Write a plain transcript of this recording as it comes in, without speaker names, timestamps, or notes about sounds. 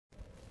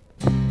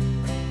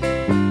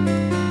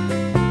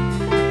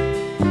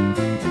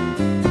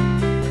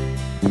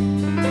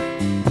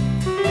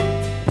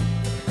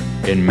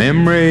in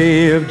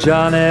memory of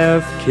John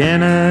F.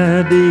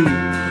 Kennedy,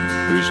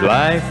 whose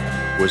life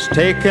was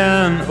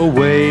taken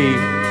away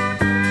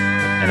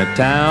in a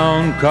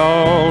town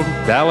called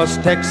Dallas,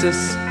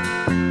 Texas,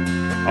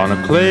 on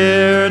a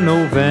clear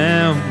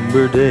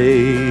November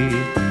day.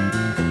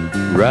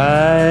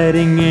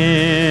 Riding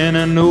in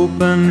an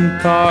open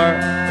car,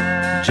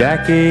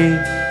 Jackie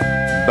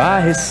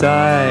by his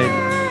side,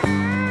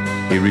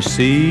 he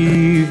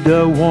received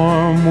a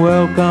warm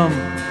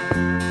welcome.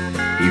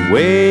 He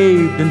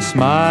waved and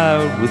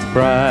smiled with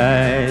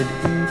pride.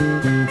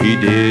 He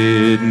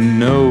didn't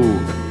know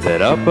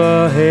that up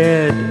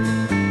ahead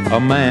a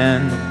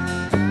man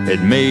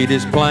had made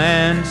his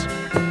plans,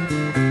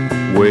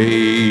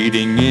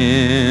 waiting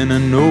in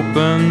an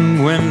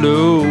open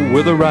window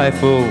with a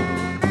rifle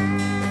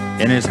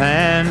in his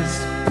hands.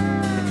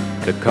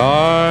 The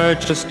car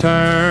just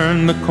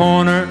turned the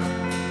corner,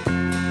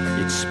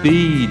 its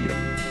speed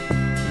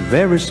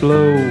very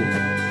slow.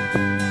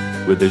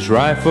 With his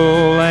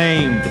rifle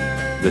aimed,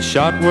 the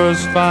shot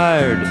was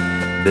fired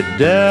that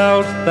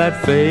dealt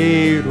that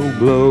fatal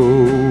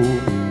blow.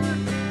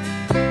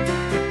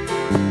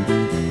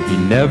 He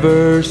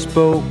never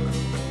spoke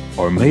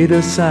or made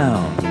a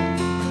sound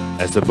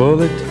as the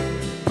bullet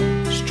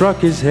struck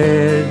his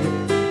head.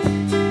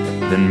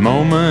 Then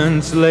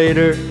moments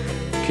later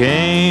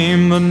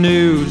came the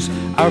news,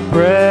 our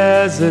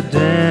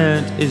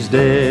president is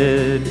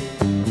dead.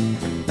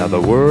 Now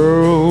the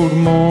world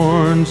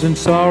mourns in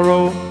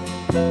sorrow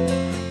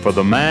for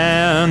the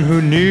man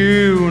who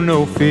knew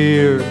no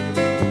fear.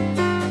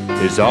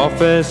 His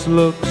office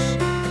looks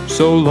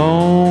so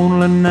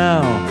lonely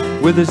now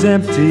with his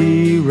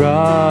empty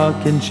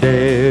rocking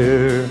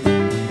chair.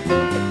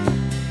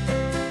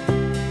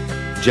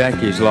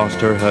 Jackie's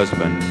lost her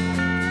husband.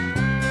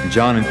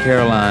 John and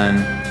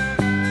Caroline,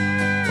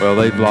 well,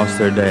 they've lost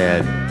their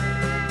dad.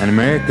 And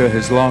America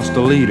has lost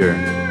a leader,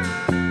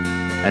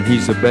 and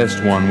he's the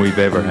best one we've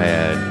ever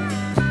had.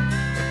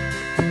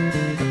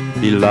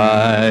 He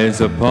lies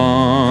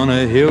upon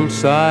a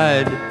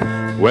hillside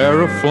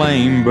where a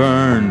flame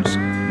burns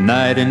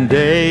night and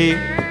day.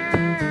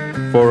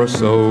 For a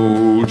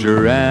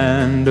soldier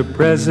and a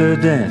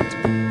president,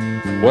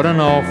 what an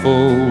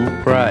awful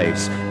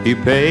price he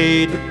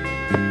paid.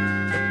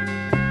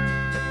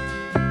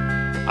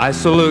 I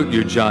salute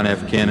you, John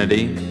F.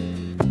 Kennedy,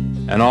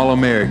 and all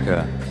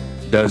America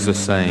does the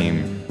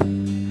same.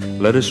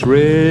 Let us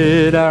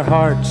rid our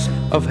hearts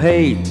of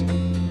hate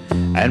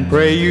and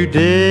pray you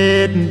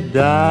didn't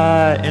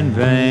die in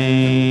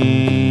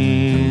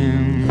vain.